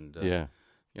time, and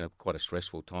quite a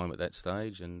stressful time at that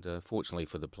stage. And fortunately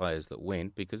for the players that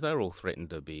went, because they were all threatened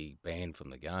to be banned from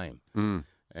the game.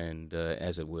 And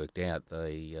as it worked out,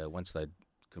 they once they'd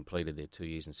completed their 2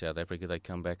 years in South Africa, they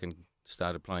come back and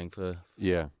started playing for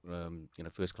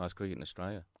first class cricket in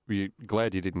Australia. Were you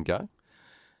glad you didn't go?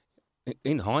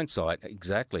 In hindsight,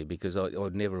 exactly, because I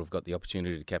would never have got the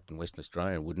opportunity to captain Western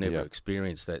Australia and would never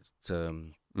experience that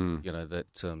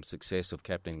success of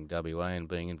captaining WA and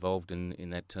being involved in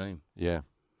that team. Yeah.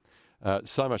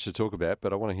 So much to talk about,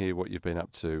 but I want to hear what you've been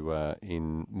up to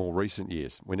in more recent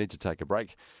years. We need to take a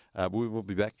break. We will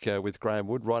be back with Graeme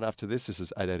Wood right after this. This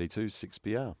is 882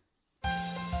 6PR.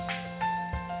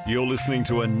 You're listening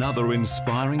to another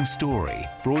inspiring story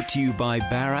brought to you by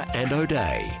Barra and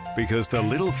O'Day, because the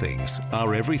little things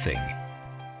are everything.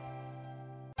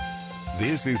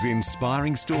 This is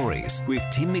Inspiring Stories with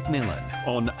Tim McMillan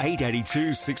on 882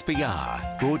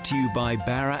 6PR, brought to you by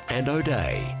Barra and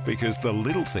O'Day, because the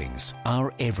little things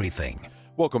are everything.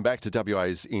 Welcome back to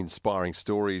WA's Inspiring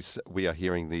Stories. We are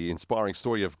hearing the inspiring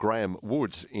story of Graeme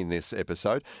Wood in this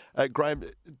episode. Graeme,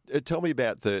 tell me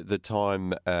about the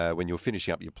time when you were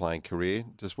finishing up your playing career,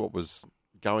 just what was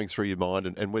going through your mind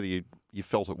and whether you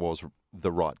felt it was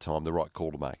the right time, the right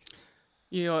call to make.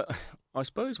 Yeah, I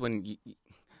suppose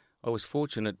I was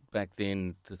fortunate back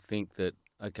then to think that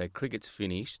okay, cricket's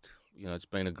finished. You know, it's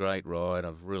been a great ride.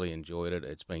 I've really enjoyed it.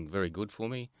 It's been very good for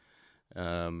me,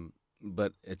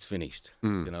 but it's finished.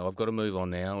 You know, I've got to move on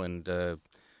now and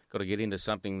got to get into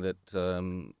something that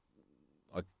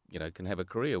I, you know, can have a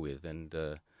career with. And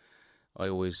I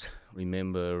always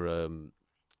remember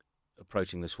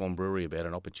approaching the Swan Brewery about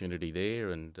an opportunity there,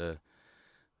 and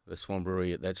the Swan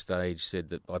Brewery at that stage said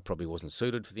that I probably wasn't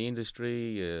suited for the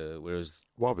industry, whereas...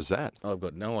 Why was that? I've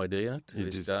got no idea to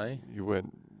this day. You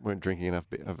weren't drinking enough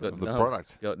of the no,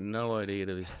 product. Got no idea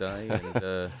to this day.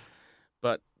 And,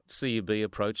 but CUB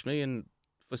approached me, and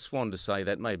for Swan to say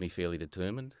that made me fairly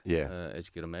determined, as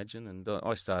you can imagine. And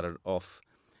I started off,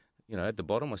 you know, at the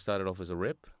bottom. I started off as a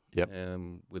rep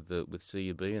with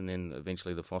CUB, and then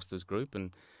eventually the Foster's group,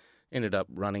 and ended up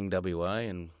running WA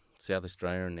and South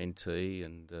Australia and NT,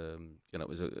 and you know,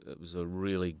 it was a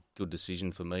really good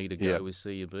decision for me to go with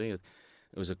CUB. It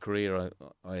was a career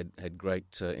I had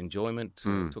great enjoyment.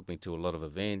 It took me to a lot of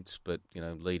events, but you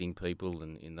know, leading people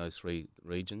in those three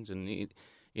regions, and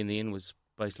in the end was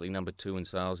basically number 2 in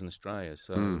sales in Australia.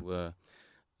 So,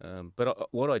 but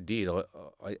what I did,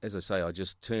 I as I say, I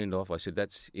just turned off. I said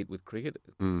that's it with cricket.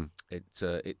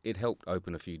 It helped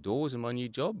open a few doors in my new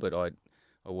job, but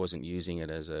I wasn't using it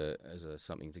as a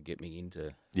something to get me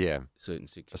into certain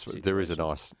situations. There is a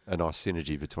nice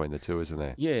synergy between the two, isn't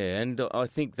there? Yeah, and I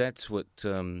think that's what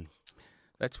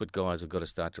guys have got to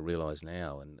start to realise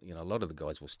now. And you know, a lot of the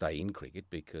guys will stay in cricket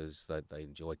because they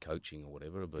enjoy coaching or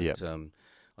whatever. But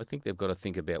I think they've got to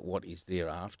think about what is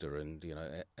thereafter. And you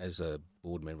know, as a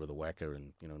board member of the WACA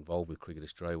and you know, involved with Cricket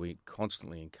Australia, we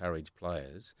constantly encourage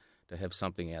players to have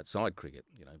something outside cricket,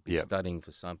 you know, be studying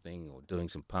for something or doing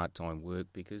some part-time work,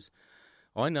 because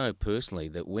I know personally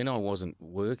that when I wasn't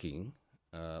working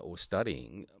or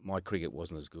studying, my cricket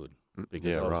wasn't as good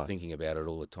because I was thinking about it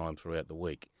all the time throughout the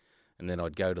week. And then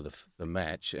I'd go to the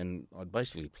match and I'd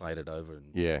basically played it over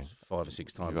 5 or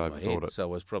 6 times in my head, so I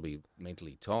was probably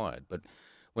mentally tired. But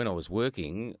when I was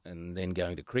working and then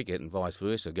going to cricket and vice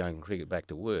versa, going from cricket back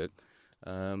to work,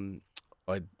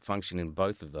 I'd function in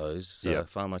both of those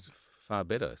far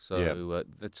better. So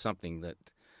that's something that,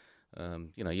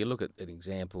 you know, you look at an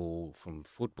example from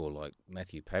football like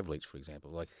Matthew Pavlich, for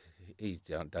example. Like he's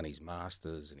done his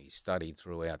masters and he's studied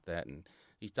throughout that, and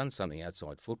he's done something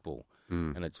outside football.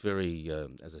 And it's very,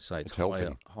 as I say, it's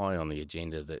high on the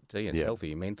agenda. That it's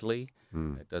healthy mentally.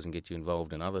 It doesn't get you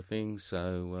involved in other things.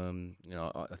 So you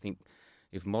know, I think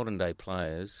if modern-day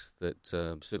players that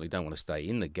certainly don't want to stay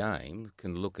in the game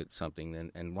can look at something,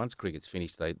 and once cricket's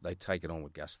finished, they take it on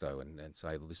with gusto and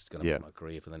say, well, this is going to be my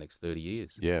career for the next 30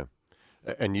 years. Yeah.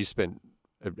 And you spent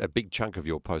a big chunk of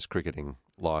your post-cricketing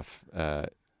life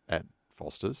at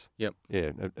Foster's. Yep.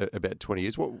 Yeah, about 20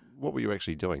 years. What were you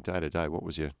actually doing day to day? What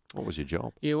was your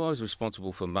job? Yeah, well, I was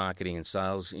responsible for marketing and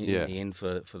sales in the end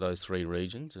for those 3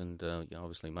 regions, and you know,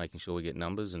 obviously making sure we get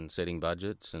numbers and setting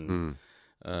budgets and...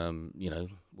 you know,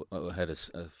 I had a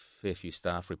fair few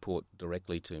staff report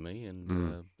directly to me,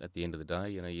 and at the end of the day,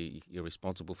 you know, you're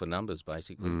responsible for numbers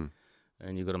basically,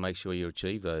 and you've got to make sure you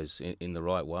achieve those in the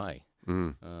right way,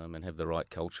 and have the right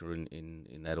culture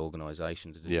in that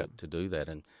organisation to do that,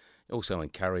 and also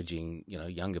encouraging, you know,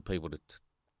 younger people to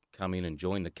come in and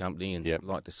join the company and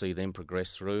like to see them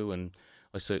progress through, and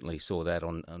I certainly saw that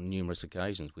on numerous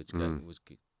occasions, which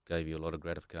gave you a lot of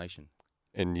gratification.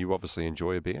 And you obviously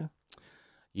enjoy a beer?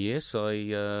 Yes,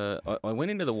 I went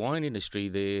into the wine industry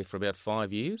there for about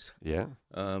 5 years. Yeah,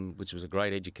 which was a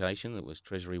great education. It was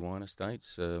Treasury Wine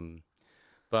Estates,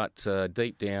 but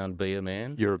deep down, beer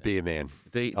man. You're a beer man,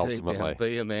 ultimately. Deep down,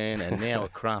 beer man, and now a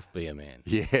craft beer man.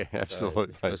 Yeah,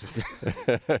 absolutely. So,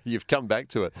 you've come back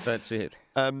to it. That's it.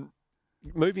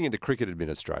 Moving into cricket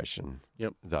administration,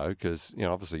 though, because you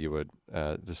know obviously you were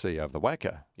the CEO of the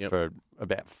WACA for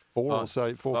about 4 or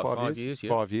 5 years.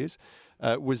 5 years.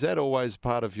 Was that always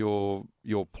part of your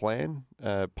plan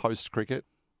post cricket?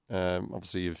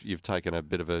 Obviously, you've taken a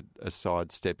bit of a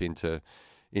side step into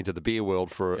the beer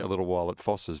world for a little while at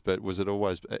Foster's, but was it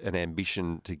always an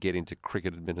ambition to get into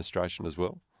cricket administration as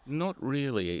well? Not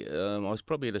really. I was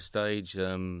probably at a stage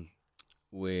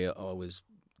where I was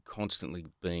constantly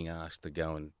being asked to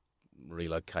go and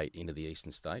relocate into the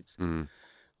eastern states.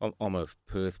 I'm a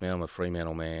Perth man. I'm a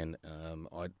Fremantle man.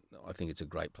 I think it's a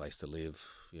great place to live.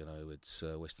 You know, it's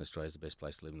Western Australia's the best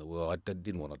place to live in the world. I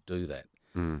didn't want to do that.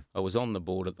 I was on the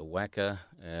board at the WACA.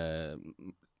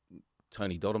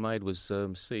 Tony Dottermaid was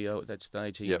CEO at that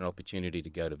stage. He had an opportunity to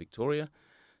go to Victoria.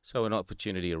 So an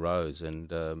opportunity arose, and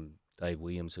Dave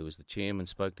Williams, who was the chairman,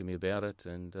 spoke to me about it.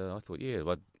 And I thought,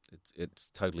 it's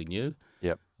totally new.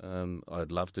 Yep.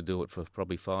 I'd love to do it for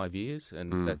probably 5 years,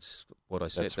 and that's what I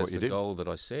set. That's the goal that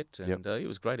I set, and it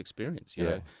was a great experience. You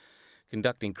know,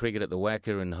 conducting cricket at the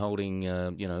WACA and holding,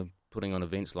 putting on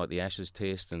events like the Ashes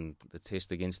Test and the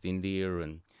Test against India,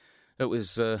 and it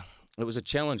was a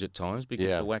challenge at times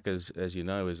because the WACA, as you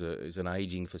know, is an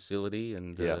ageing facility,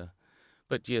 and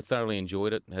but thoroughly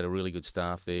enjoyed it. Had a really good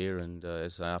staff there, and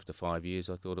after 5 years,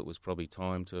 I thought it was probably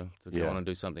time to go on and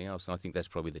do something else. And I think that's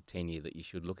probably the tenure that you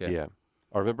should look at. Yeah,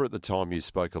 I remember at the time you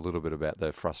spoke a little bit about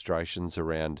the frustrations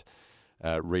around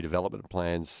redevelopment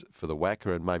plans for the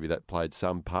WACA, and maybe that played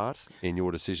some part in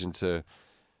your decision to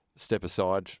step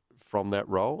aside from that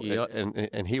role. Yeah.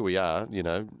 And here we are,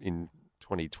 in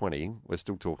 2020, we're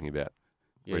still talking about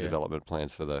redevelopment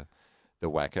plans for the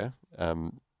WACA.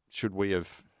 Should we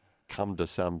have come to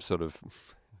some sort of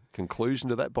conclusion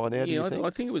to that by now, do you think? I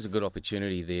think it was a good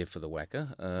opportunity there for the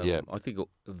WACA. I think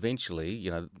eventually,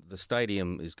 the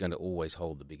stadium is going to always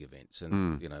hold the big events.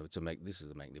 And, this is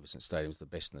a magnificent stadium. It's the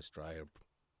best in Australia,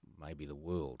 maybe the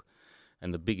world.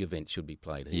 And the big events should be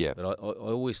played here. Yeah. But I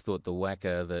always thought the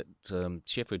WACA, that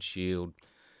Sheffield Shield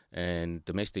and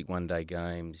domestic one-day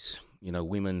games,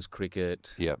 women's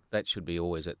cricket, that should be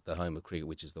always at the home of cricket,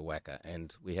 which is the WACA.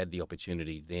 And we had the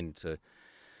opportunity then to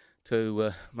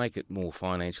make it more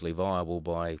financially viable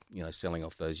by selling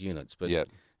off those units. But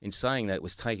in saying that, it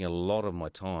was taking a lot of my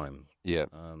time.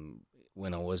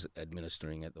 When I was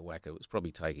administering at the WACA, it was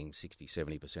probably taking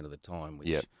 60-70% of the time,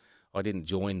 which I didn't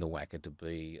join the WACA to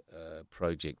be a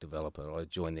project developer. I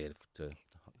joined there to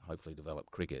hopefully develop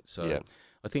cricket. So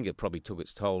I think it probably took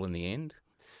its toll in the end.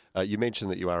 You mentioned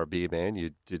that you are a beer man.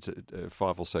 You did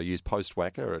 5 or so years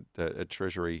post-WACA at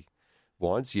Treasury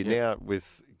Wines. You're now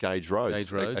with Gage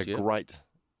Roads, a great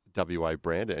WA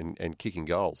brand and kicking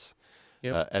goals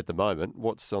at the moment.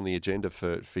 What's on the agenda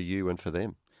for you and for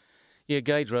them? Yeah,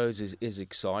 Gage Roads is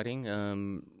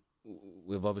exciting.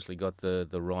 We've obviously got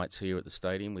the rights here at the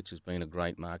stadium, which has been a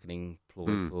great marketing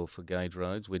ploy for Gage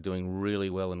Roads. We're doing really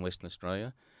well in Western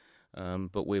Australia,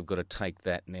 but we've got to take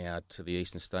that now to the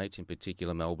eastern states, in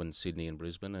particular Melbourne, Sydney and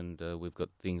Brisbane, and we've got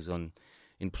things in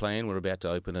plan. We're about to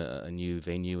open a new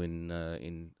venue in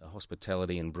a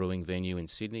hospitality and brewing venue in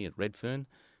Sydney at Redfern,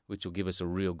 which will give us a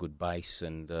real good base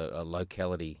and a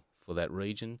locality for that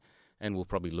region. And we'll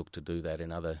probably look to do that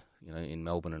in other, in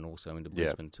Melbourne and also into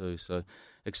Brisbane too. So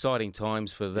exciting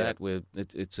times for that.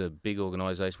 It's a big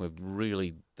organisation. We've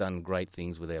really done great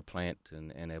things with our plant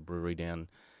and our brewery down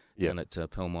at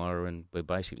Palmyra, and we're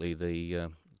basically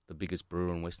the biggest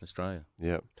brewer in Western Australia.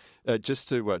 Yeah. Just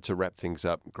to wrap things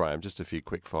up, Graeme, just a few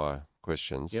quick fire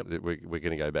questions. Yep. We're going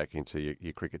to go back into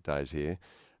your cricket days here.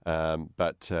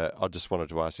 But I just wanted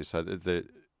to ask you, so the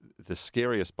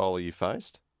scariest bowler you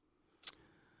faced?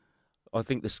 I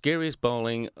think the scariest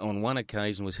bowling on one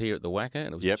occasion was here at the WACA,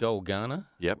 and it was Joel Garner.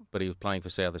 Yep. But he was playing for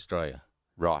South Australia.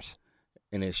 Right.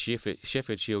 In a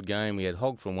Sheffield Shield game, we had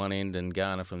Hogg from one end and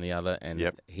Garner from the other,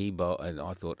 and he bowled, and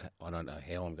I thought, I don't know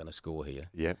how I'm going to score here.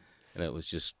 Yep. And it was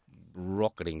just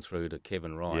rocketing through to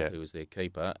Kevin Wright, who was their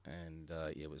keeper, and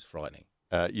it was frightening.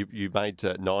 You made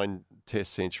 9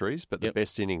 Test centuries, but the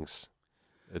best innings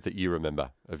that you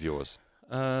remember of yours?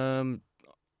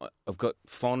 I've got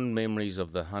fond memories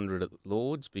of the 100 at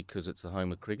Lords because it's the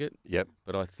home of cricket. Yep.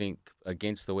 But I think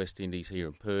against the West Indies here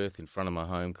in Perth, in front of my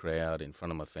home crowd, in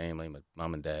front of my family, my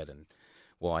mum and dad and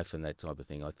wife and that type of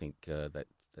thing, I think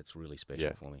that's really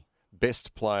special for me.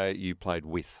 Best player you played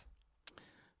with?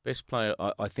 Best player,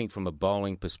 I think from a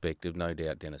bowling perspective, no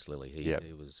doubt Dennis Lilly.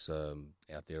 He was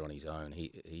out there on his own.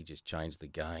 He just changed the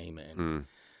game, and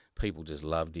people just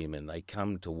loved him, and they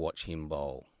come to watch him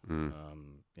bowl.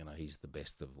 He's the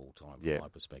best of all time from my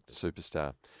perspective.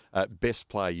 Superstar. Best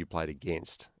player you played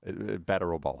against,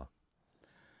 batter or bowler?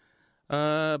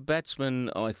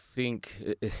 Batsman, I think,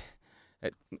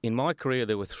 in my career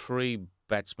there were 3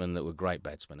 batsmen that were great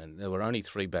batsmen, and there were only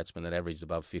 3 batsmen that averaged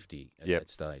above 50 at that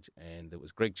stage. And it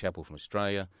was Greg Chappell from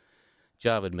Australia,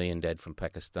 Javed Miandad from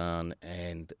Pakistan,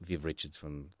 and Viv Richards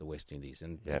from the West Indies.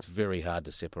 And it's very hard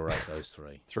to separate those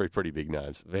 3. 3 pretty big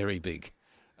names. Very big.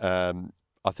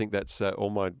 I think that's all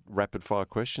my rapid-fire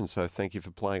questions, so thank you for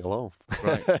playing along.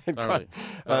 Great.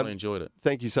 Thoroughly enjoyed it.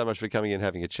 Thank you so much for coming in and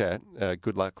having a chat.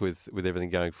 Good luck with everything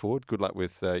going forward. Good luck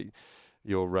with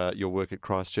your work at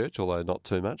Christchurch, although not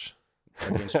too much.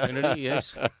 Against Trinity,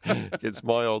 yes. Against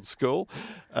my old school.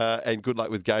 And good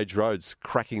luck with Gage Roads,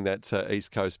 cracking that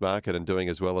East Coast market and doing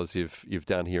as well as you've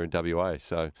done here in WA.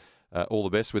 So all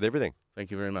the best with everything. Thank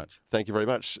you very much. Thank you very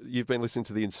much. You've been listening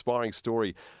to the inspiring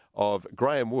story of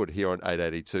Graeme Wood here on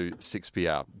 882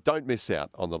 6PR. Don't miss out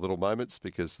on the little moments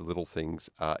because the little things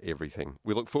are everything.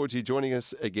 We look forward to you joining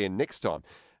us again next time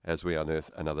as we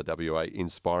unearth another WA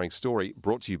inspiring story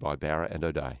brought to you by Barra and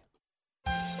O'Day.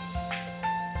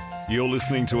 You're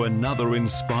listening to another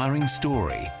inspiring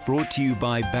story brought to you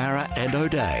by Barra and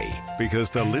O'Day, because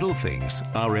the little things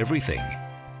are everything.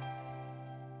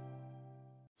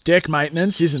 Deck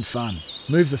maintenance isn't fun.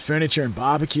 Move the furniture and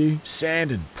barbecue,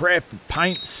 sand and prep,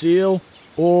 paint, seal,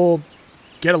 or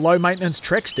get a low-maintenance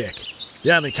Trex deck.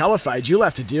 The only colour fade you'll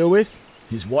have to deal with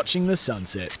is watching the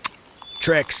sunset.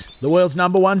 Trex, the world's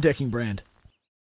 #1 decking brand.